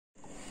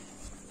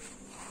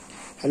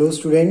Hello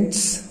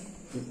students,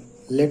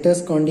 let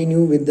us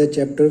continue with the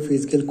chapter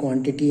physical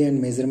quantity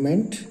and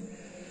measurement.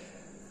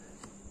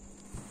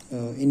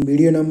 In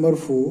video number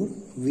 4,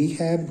 we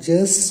have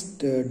just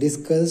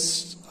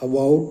discussed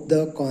about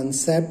the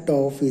concept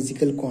of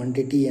physical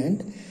quantity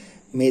and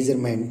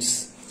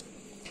measurements,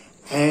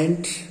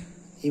 and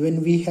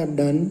even we have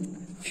done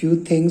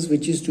few things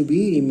which is to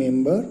be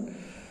remembered,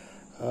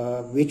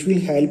 which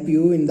will help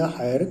you in the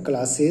higher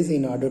classes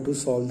in order to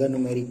solve the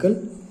numerical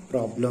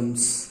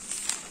problems.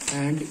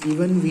 And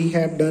even we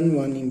have done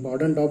one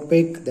important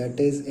topic, that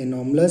is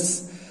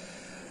anomalous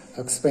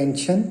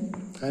expansion.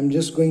 I'm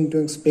just going to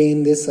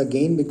explain this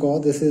again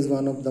because this is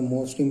one of the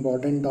most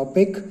important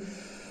topic.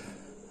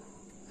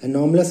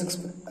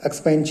 Anomalous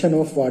expansion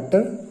of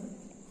water.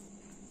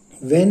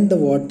 When the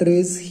water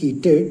is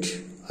heated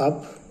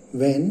up,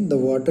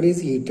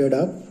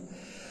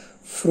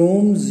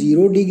 from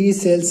 0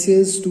 degrees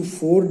Celsius to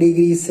 4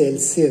 degrees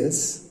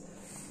Celsius,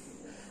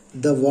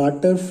 the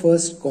water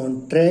first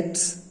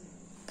contracts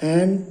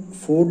and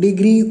 4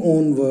 degree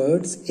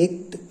onwards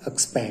it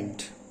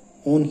expands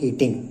on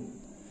heating.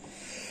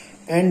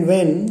 And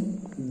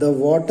when the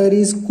water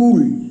is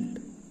cooled,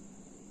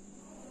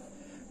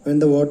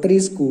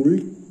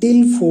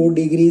 till 4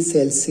 degrees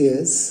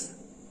Celsius,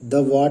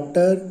 the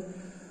water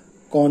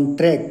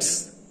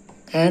contracts,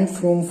 and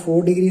from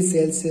 4 degrees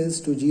Celsius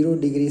to 0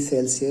 degrees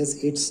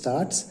Celsius it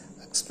starts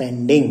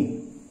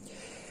expanding.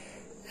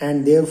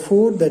 And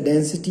therefore the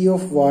density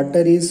of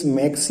water is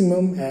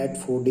maximum at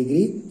 4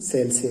 degrees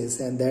Celsius,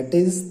 and that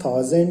is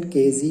 1000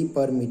 kg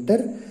per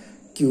meter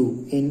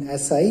cube in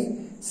SI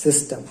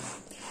system.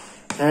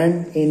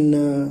 And in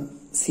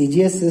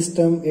CGS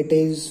system it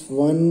is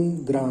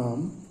 1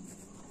 gram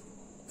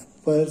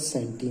per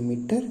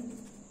centimeter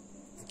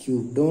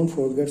cube. Don't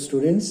forget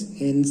students,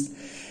 in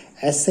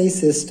SI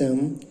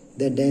system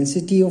the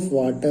density of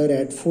water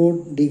at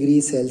 4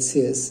 degrees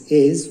Celsius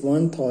is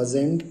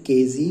 1000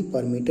 kg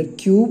per meter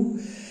cube,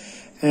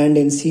 and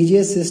in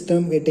CGS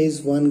system it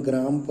is 1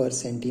 gram per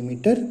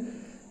centimeter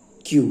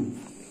cube.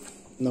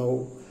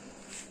 Now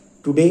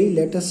today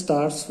let us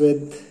start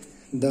with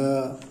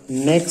the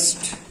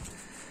next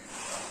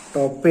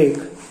topic,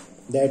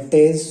 that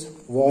is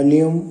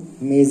volume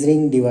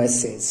measuring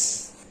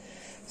devices.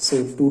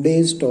 So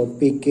today's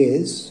topic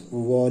is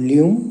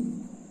volume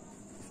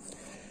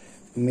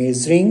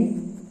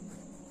measuring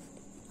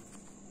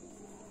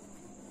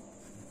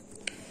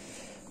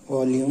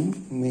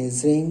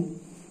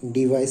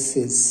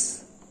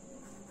devices.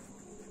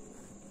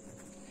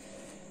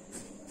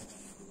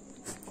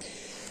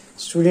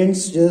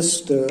 Students,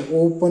 just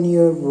open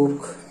your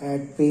book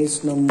at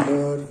page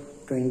number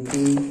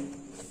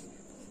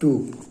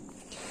 22.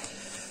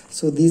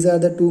 So these are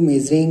the two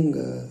measuring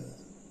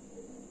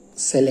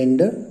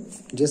cylinder.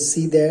 Just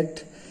see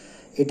that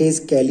it is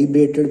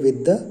calibrated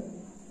with the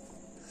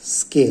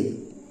scale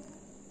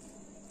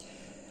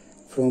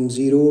from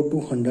 0 to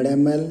 100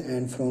 ml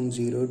and from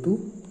 0 to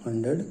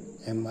 100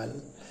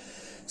 ml.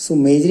 So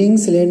measuring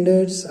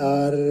cylinders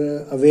are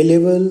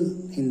available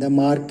in the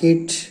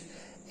market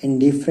in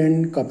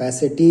different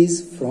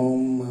capacities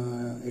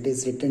from it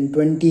is written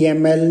 20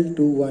 ml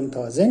to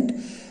 1000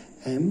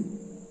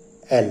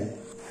 ml.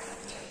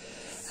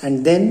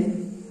 And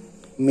then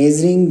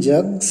measuring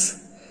jugs.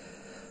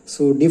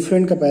 So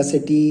different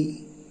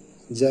capacity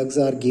jugs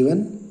are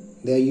given.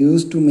 They are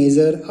used to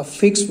measure a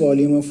fixed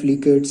volume of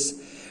liquids.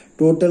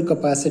 Total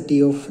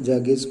capacity of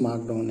jug is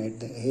marked on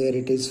it. Here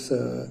it is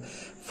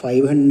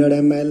 500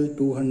 ml,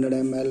 200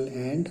 ml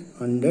and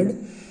 100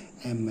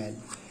 ml.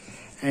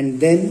 And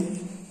then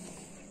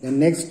the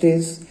next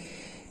is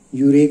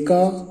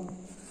Eureka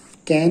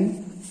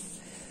can.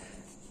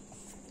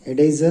 It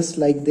is just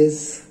like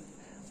this.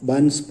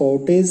 One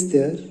spout is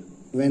there.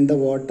 When the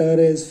water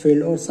is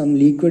filled or some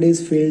liquid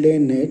is filled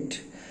in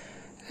it,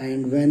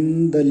 and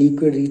when the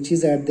liquid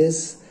reaches at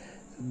this,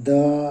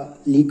 the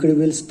liquid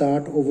will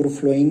start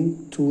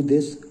overflowing through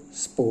this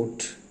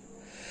spout.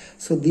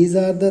 So these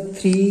are the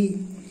three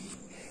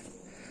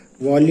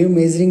volume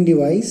measuring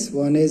device.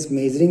 One is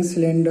measuring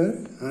cylinder,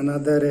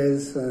 another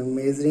is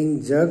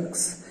measuring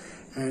jugs,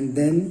 and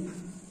then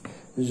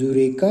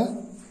Eureka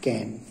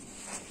can.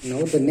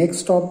 Now the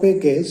next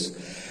topic is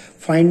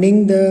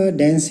finding the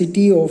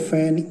density of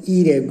an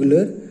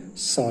irregular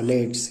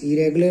solids.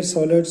 Irregular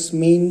solids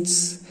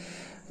means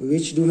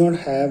which do not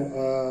have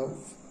a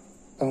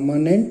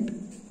permanent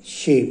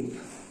shape.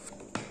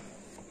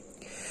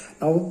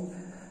 Now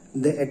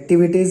the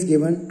activity is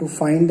given to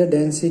find the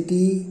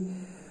density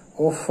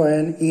of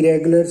an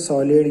irregular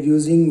solid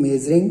using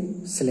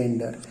measuring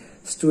cylinder.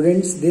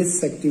 Students,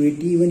 this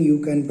activity even you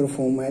can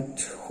perform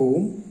at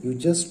home. You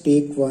just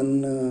take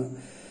one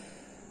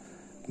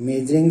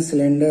measuring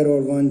cylinder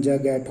or one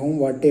jug at home,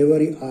 whatever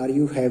are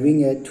you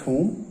having at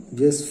home,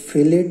 just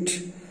fill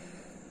it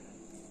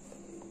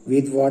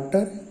with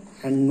water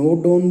and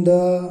note down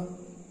the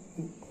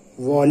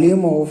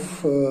volume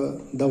of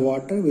the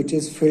water which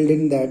is filled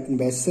in that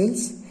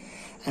vessels,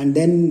 and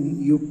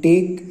then you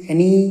take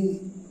any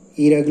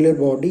irregular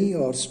body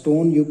or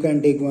stone. You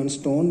can take one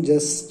stone,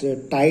 just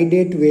tied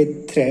it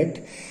with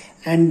thread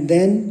and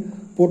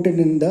then put it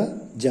in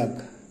the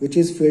jug which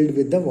is filled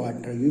with the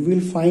water, you will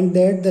find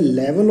that the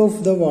level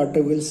of the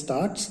water will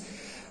start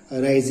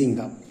rising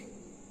up.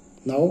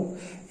 Now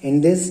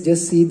in this,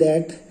 just see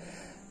that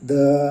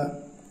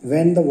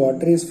when the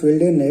water is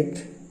filled in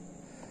it,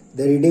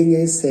 the reading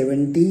is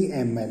 70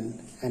 ml,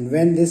 and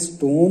when this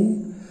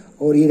stone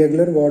or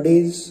irregular body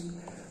is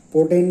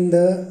put in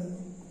the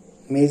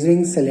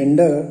measuring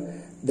cylinder,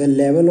 the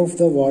level of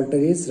the water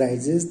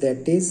rises,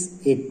 that is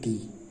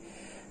 80.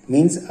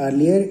 Means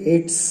earlier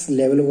its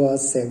level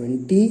was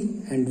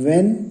 70, and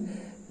when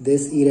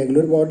this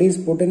irregular body is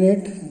put in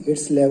it,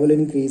 its level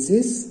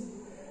increases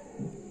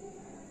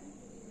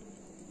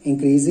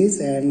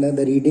and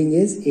the reading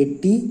is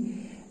 80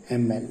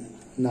 ml.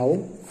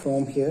 Now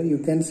from here you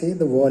can say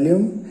the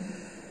volume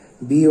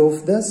B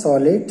of the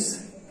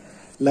solids,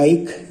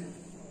 like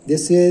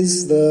this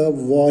is the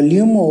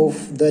volume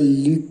of the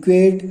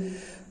liquid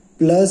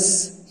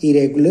plus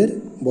irregular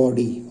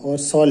body or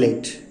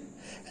solid,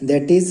 and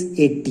that is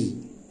 80,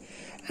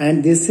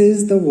 and this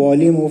is the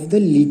volume of the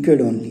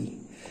liquid only.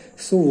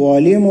 So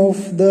volume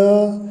of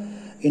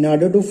in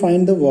order to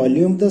find the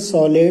volume of the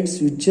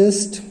solids, you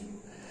just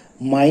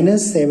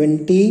minus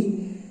 70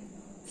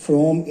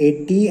 from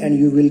 80 and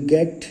you will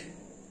get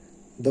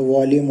the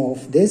volume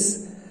of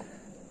this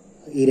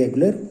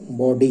irregular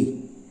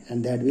body,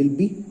 and that will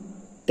be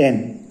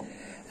 10,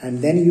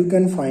 and then you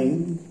can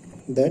find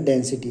the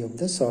density of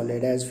the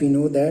solid. As we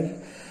know that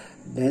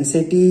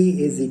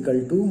density is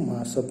equal to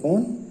mass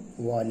upon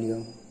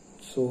volume.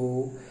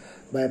 So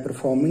by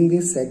performing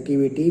this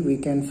activity we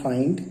can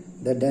find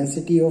the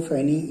density of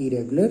any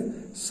irregular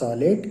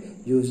solid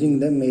using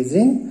the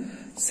measuring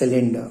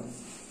cylinder.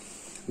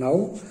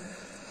 Now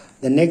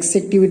the next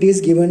activity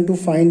is given to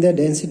find the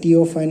density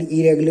of an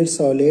irregular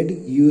solid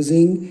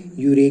using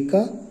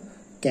Eureka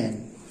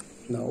can.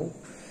 Now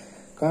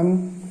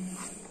come,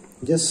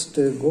 just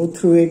go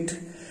through it.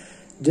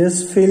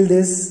 Just fill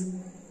this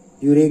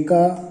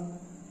Eureka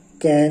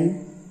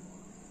can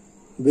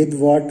with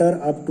water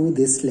up to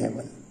this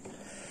level.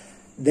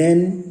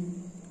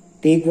 Then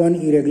take one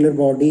irregular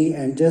body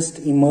and just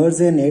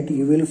immerse in it.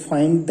 You will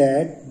find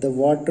that the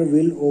water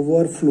will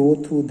overflow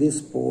through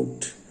this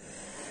port,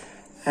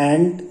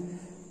 and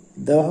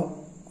the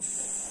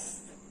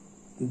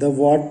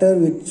water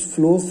which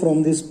flows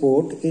from this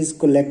port is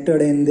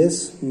collected in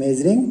this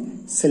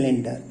measuring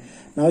cylinder.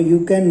 Now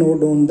you can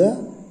note down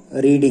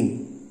the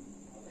reading.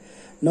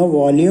 Now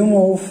volume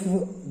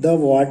of the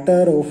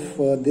water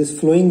of this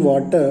flowing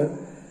water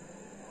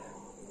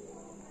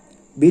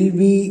will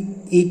be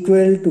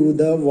equal to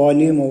the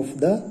volume of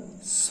the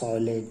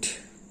solid.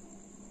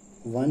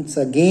 Once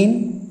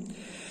again,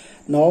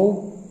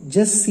 now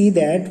just see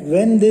that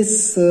when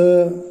this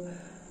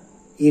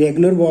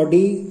irregular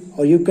body,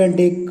 or you can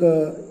take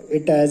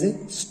it as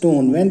a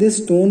stone, when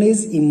this stone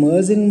is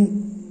immersed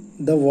in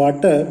the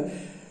water,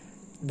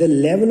 the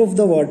level of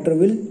the water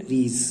will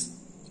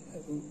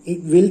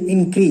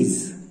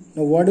increase.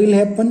 Now what will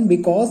happen?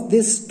 Because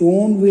this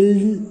stone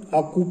will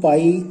occupy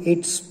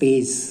its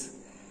space.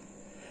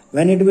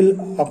 When it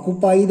will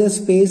occupy the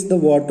space, the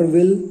water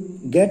will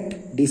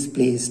get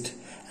displaced,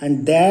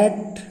 and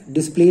that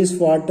displaced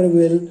water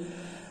will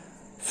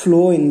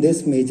flow in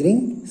this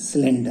measuring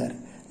cylinder.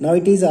 Now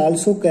it is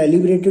also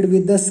calibrated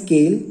with the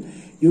scale.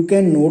 You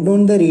can note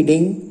down the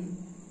reading,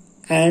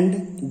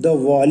 and the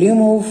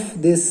volume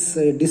of this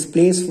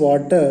displaced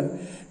water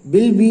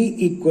will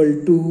be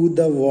equal to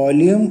the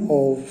volume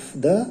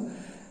of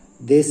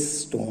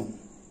this stone,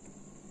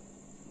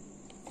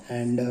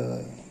 and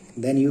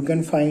then you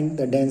can find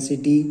the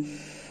density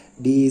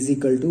D is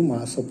equal to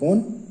mass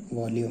upon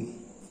volume.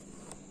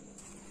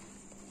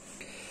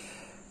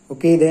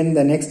 Okay, then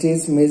the next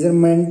is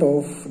measurement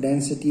of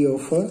density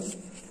of a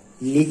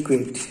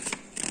liquid.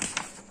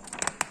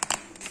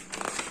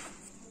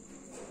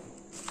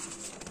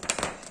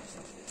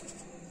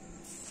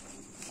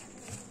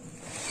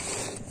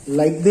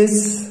 Like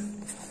this,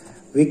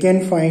 we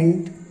can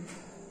find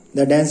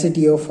the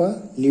density of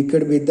a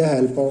liquid with the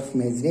help of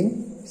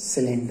measuring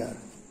cylinder.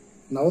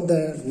 Now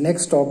the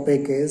next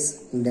topic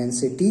is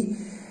density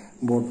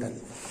bottle.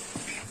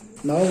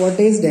 Now what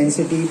is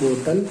density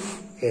bottle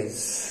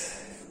is?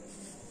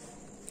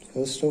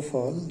 First of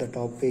all, the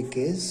topic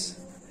is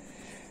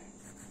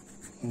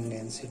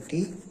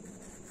density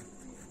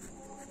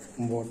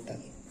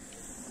bottle.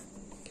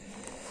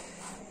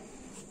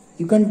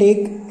 You can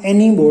take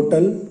any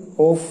bottle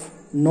of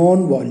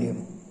known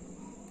volume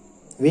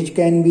which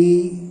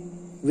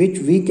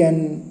we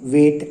can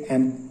weight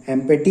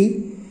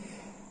empty,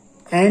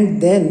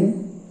 and then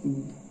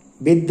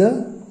with the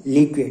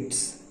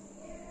liquids,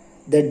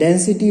 the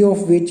density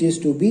of which is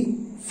to be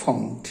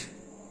found.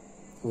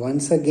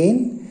 Once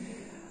again,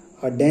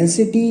 a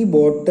density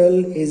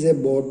bottle is a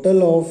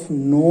bottle of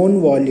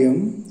known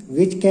volume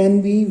which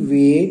can be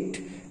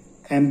weighed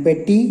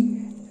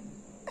empty,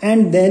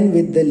 and then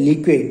with the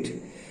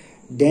liquid,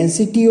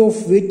 density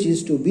of which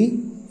is to be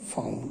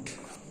found.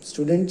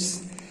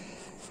 Students,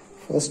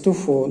 first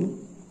of all,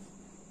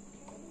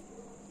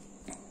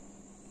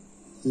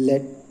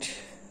 let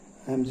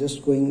I am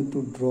just going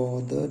to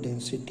draw the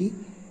density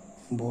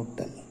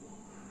bottle.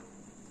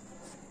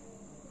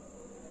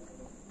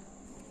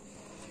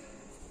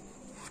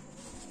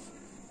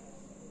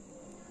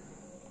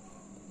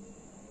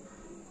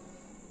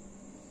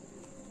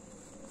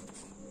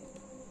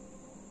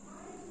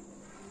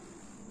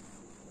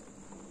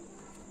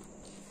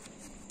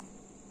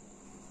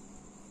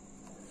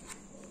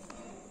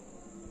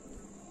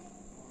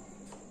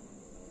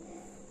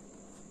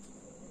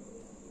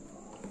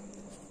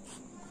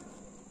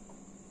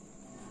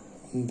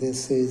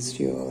 This is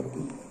your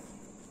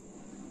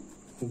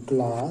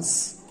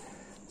glass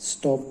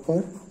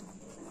stopper,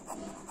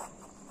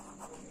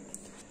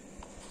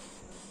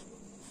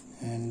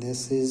 and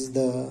this is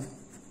the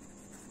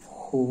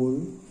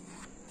hole,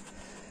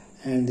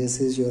 and this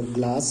is your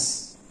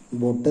glass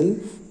bottle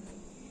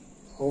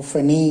of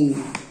any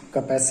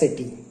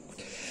capacity.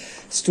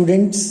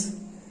 Students,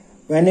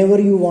 whenever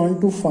you want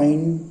to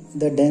find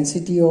the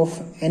density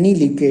of any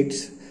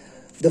liquids,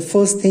 the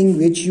first thing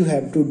which you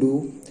have to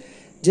do,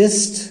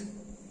 just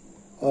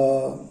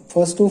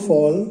first of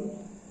all,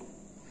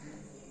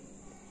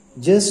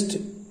 just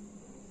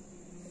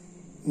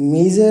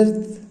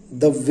measure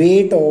the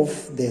weight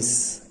of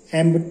this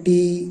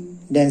empty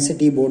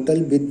density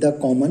bottle with the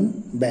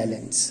common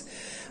balance.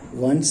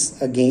 Once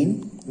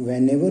again,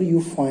 whenever you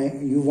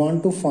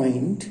want to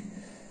find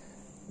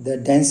the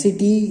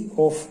density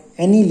of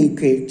any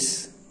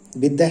liquids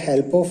with the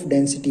help of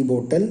density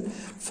bottle,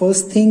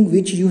 first thing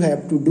which you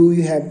have to do,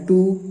 you have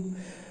to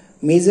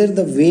measure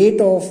the weight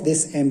of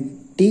this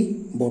empty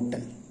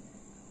bottle.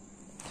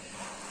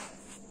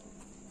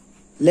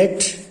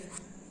 Let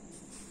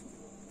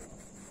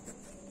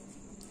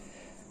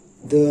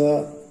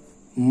the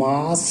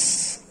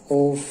mass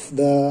of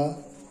the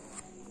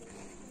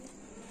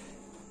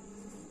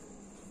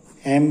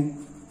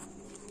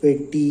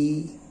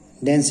empty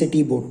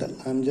density bottle,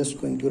 I am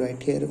just going to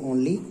write here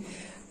only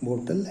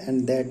bottle,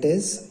 and that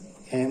is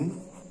M1.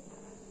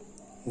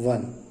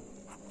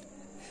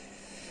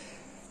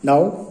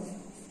 Now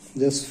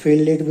just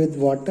fill it with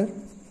water.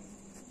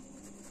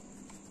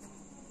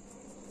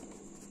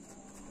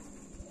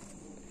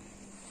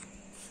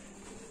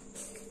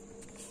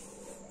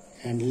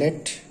 And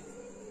let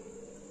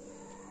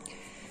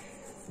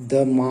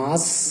the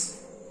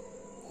mass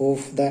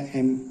of the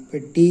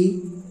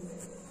empty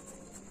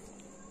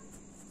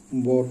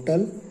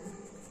bottle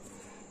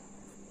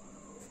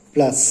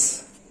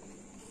plus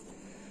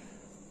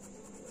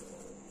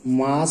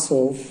mass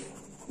of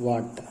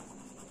water,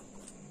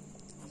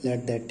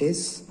 let that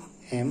is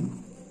M2.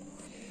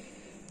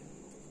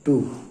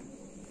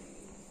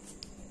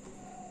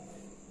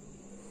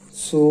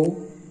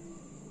 So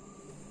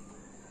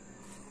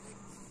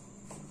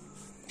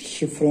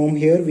from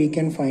here we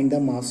can find the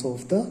mass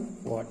of the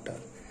water.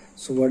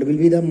 So what will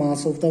be the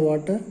mass of the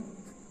water?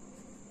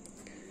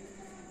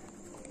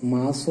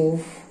 Mass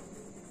of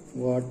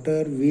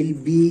water will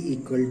be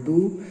equal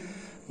to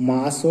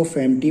mass of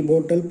empty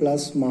bottle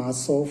plus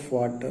mass of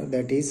water,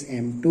 that is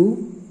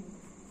M2,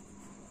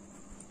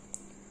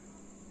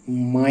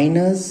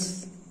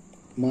 minus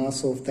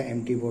mass of the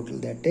empty bottle,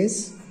 that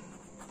is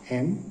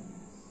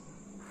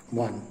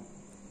M1.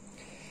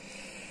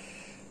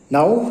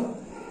 Now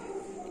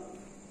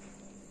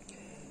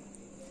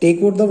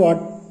take out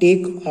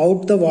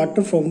the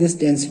water from this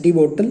density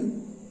bottle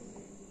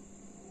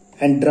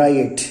and dry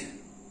it.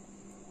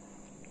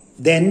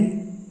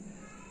 Then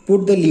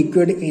put the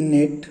liquid in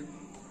it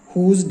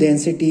whose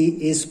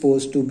density is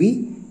supposed to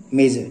be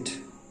measured.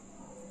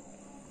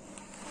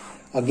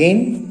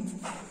 Again,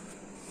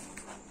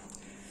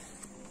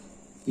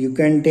 you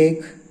can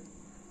take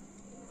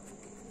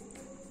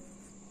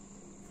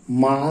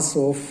mass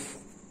of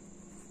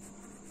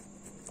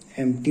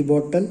empty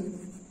bottle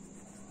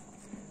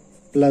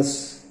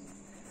plus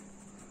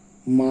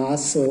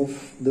mass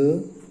of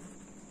the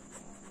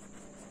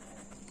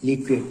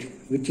liquid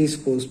which is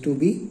supposed to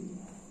be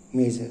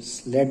measured,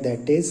 let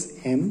that is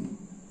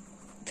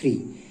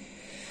M3.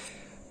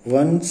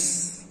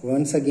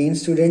 Once again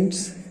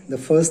students, the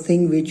first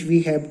thing which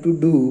we have to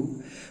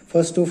do,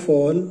 first of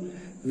all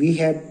we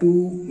have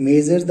to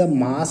measure the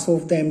mass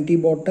of the empty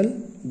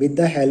bottle with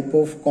the help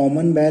of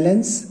common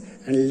balance,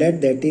 and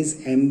let that is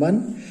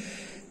M1.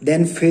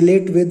 Then fill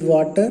it with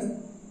water.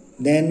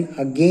 Then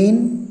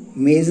again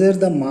measure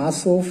the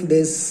mass of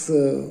this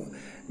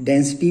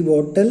density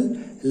bottle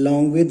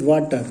along with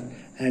water,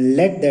 and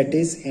let that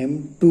is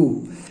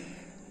M2.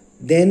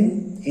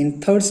 Then in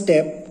third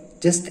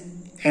step, just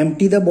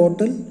empty the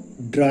bottle,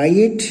 dry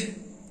it,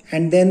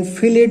 and then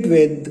fill it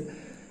with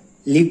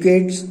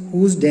liquids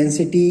whose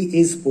density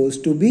is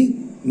supposed to be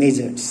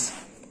measured.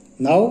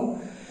 Now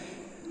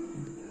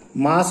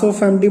mass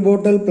of empty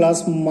bottle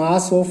plus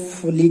mass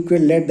of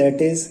liquid, let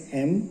that is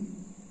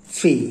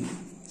M3.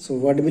 So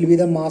what will be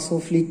the mass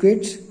of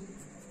liquids?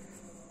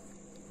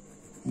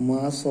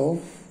 Mass of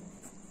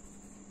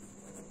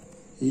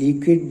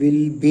liquid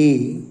will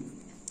be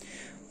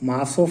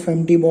mass of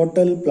empty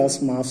bottle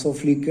plus mass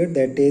of liquid,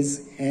 that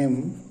is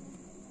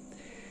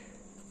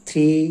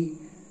M3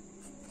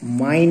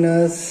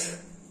 minus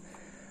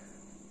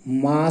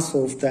mass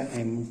of the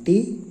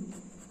empty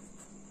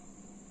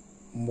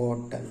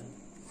bottle.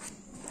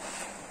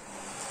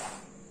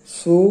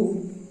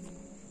 So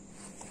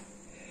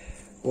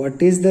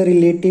what is the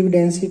relative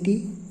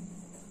density?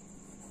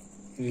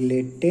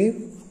 Relative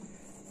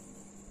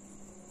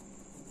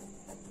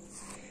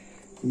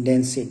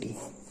density.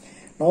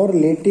 Now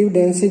relative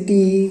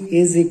density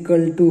is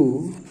equal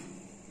to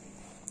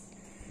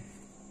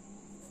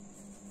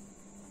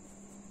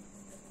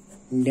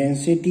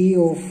density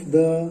of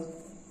the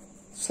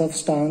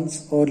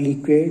substance or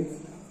liquid,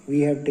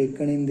 we have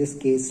taken in this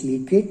case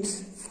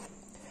liquids,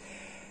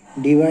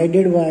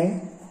 divided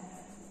by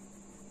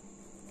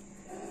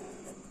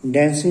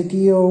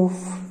density of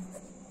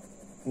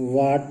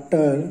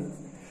water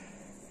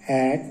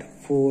at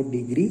 4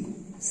 degrees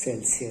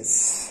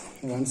Celsius.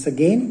 Once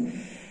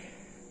again,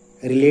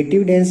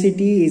 relative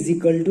density is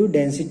equal to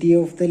density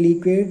of the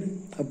liquid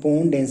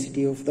upon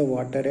density of the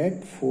water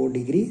at 4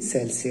 degrees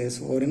Celsius,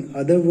 or in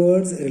other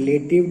words,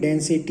 relative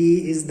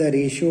density is the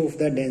ratio of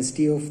the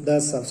density of the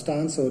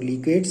substance or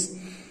liquids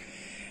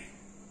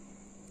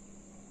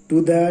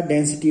to the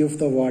density of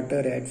the water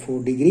at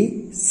 4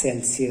 degrees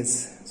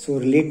Celsius. So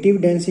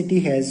relative density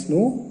has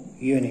no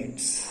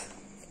units.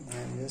 I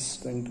am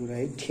just going to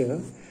write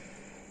here,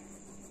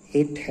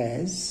 it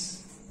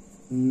has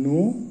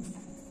no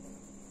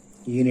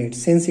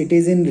units. Since it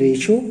is in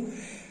ratio,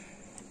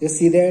 just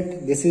see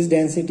that this is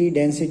density,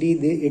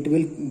 it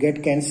will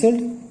get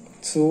cancelled.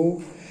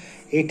 So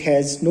it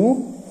has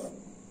no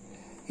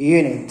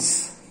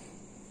units.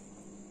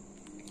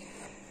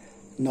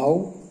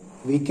 Now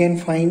we can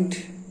find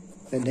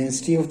the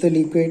density of the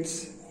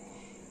liquids.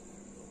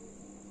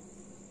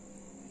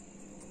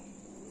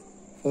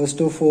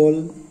 First of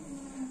all,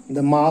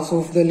 the mass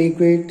of the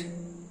liquid,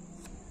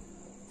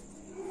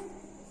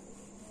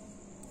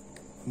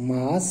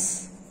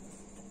 mass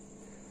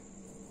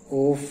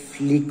of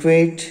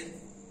liquid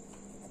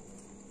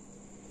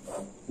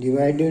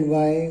divided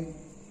by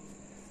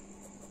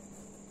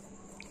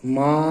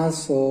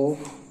mass of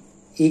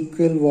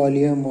equal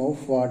volume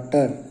of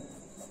water,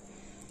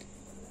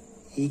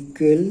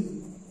 equal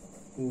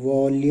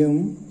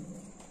volume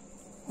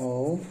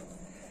of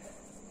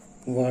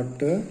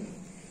water,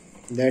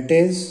 that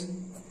is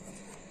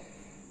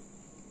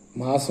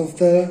mass of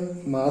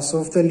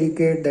the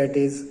liquid, that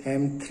is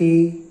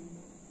M3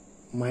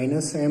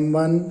 minus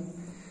M1,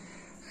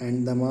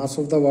 and the mass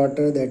of the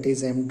water, that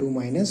is M2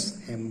 minus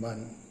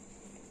M1.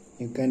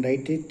 You can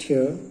write it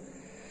here.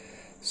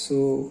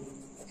 So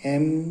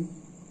M3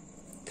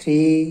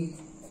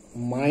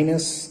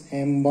 minus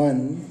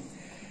M1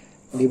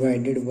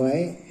 divided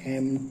by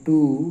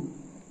M2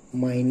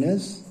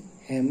 minus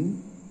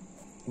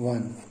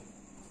M1.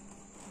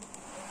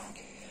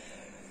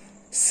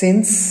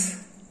 Since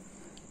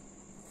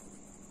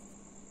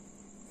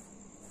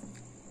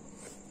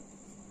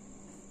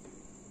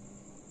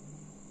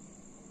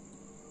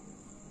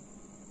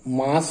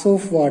mass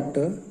of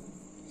water,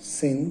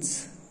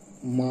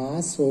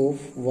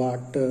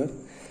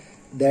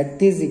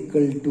 that is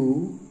equal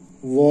to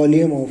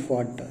volume of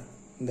water,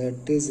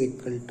 that is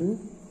equal to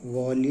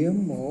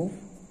volume of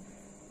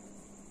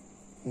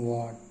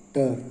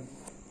water,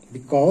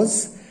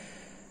 because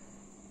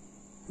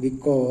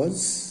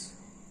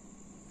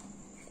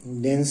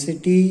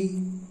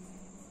density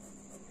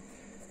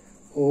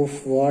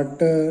of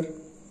water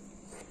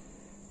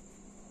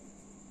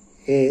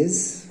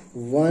is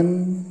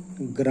 1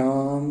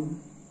 gram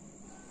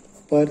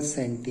per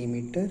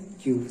centimeter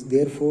cube.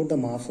 Therefore, the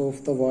mass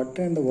of the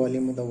water and the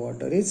volume of the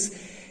water is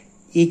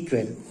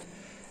equal.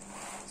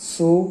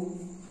 So,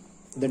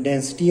 the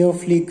density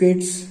of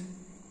liquids,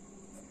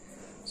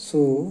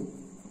 so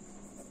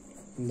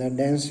the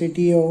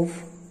density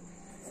of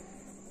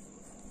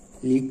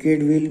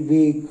liquid will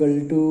be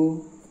equal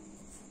to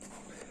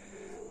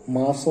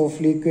mass of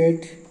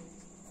liquid,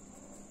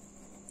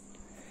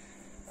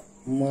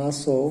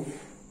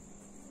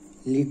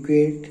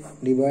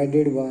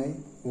 divided by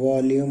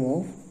volume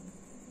of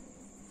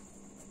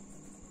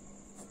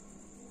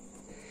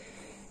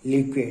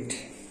liquid,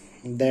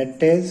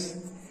 that is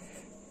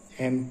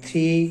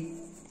M3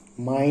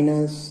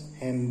 minus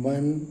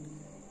M1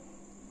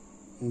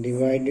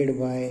 divided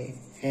by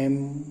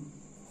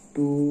M2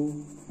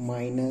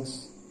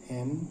 minus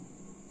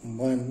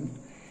M1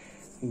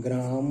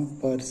 gram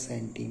per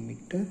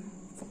centimeter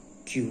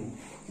cube.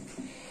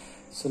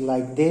 So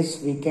like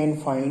this we can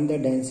find the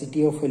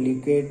density of a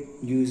liquid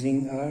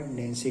using a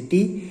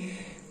density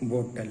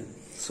bottle.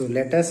 So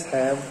let us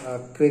have a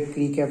quick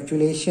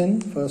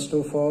recapitulation. First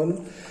of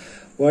all,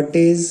 what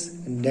is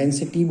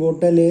density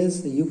bottle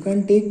is, you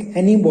can take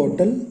any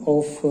bottle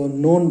of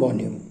known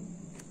volume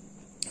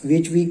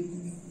which we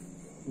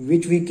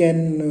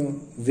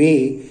can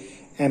weigh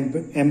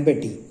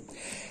empty,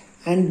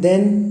 and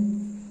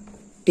then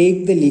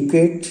take the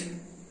liquid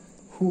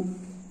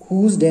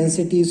whose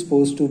density is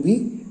supposed to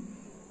be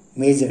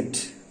measured.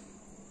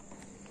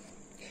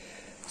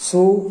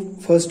 So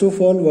first of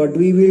all, what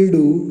we will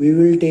do, we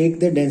will take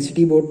the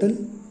density bottle,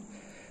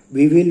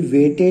 we will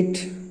weight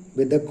it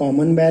with the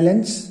common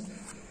balance,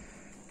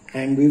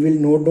 and we will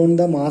note down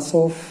the mass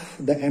of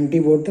the empty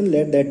bottle,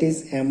 that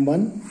is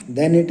m1.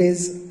 Then it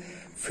is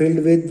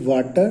filled with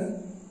water.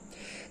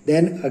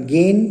 Then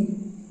again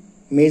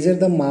measure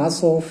the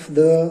mass of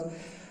the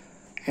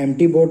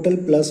empty bottle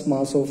plus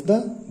mass of the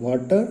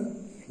water,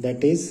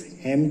 that is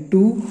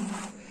m2.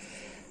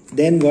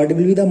 Then what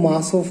will be the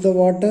mass of the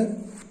water?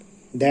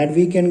 That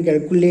we can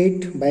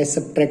calculate by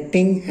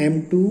subtracting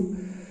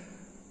m2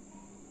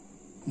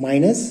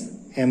 minus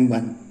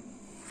m1.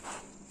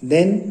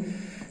 Then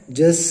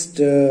just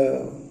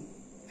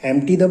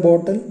empty the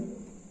bottle,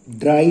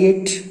 dry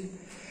it,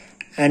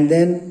 and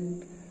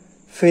then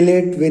fill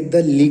it with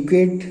the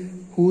liquid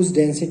whose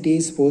density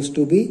is supposed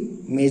to be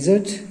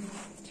measured.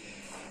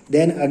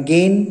 Then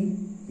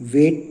again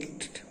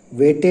weight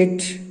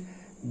it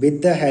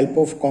with the help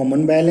of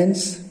common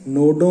balance.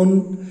 Note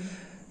down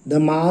the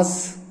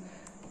mass.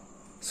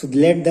 So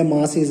let the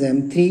mass is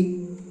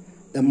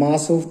m3. The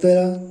mass of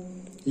the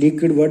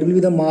liquid, what will be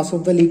the mass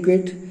of the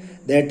liquid?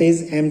 That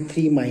is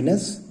m3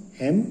 minus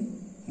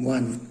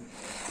m1.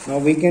 Now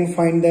we can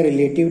find the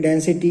relative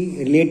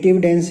density.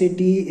 Relative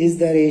density is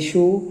the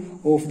ratio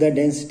of the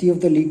density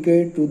of the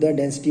liquid to the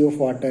density of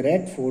water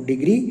at 4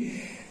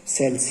 degrees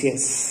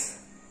Celsius.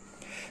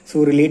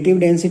 So relative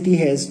density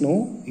has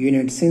no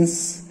unit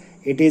since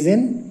it is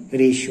in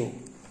ratio.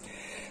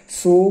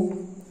 So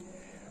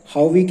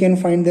how we can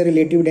find the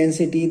relative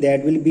density?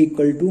 That will be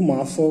equal to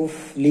mass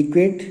of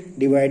liquid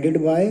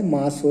divided by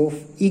mass of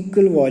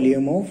equal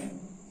volume of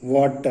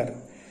water.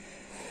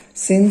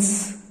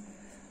 Since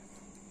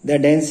the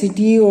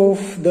density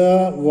of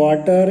the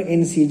water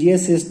in CGS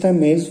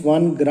system is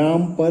 1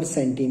 gram per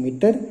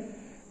centimeter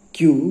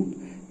cube,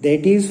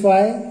 that is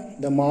why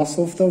the mass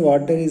of the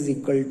water is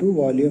equal to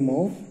volume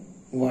of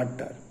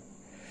water.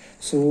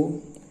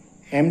 So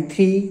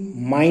m3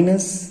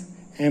 minus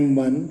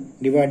m1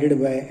 divided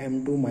by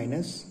m2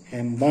 minus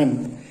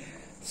m1.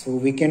 So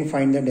we can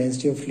find the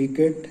density of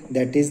liquid,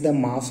 that is the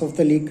mass of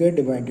the liquid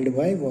divided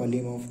by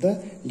volume of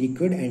the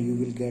liquid, and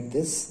you will get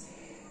this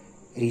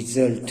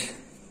result.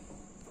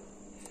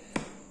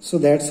 So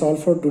that's all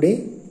for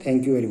today.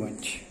 Thank you very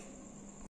much.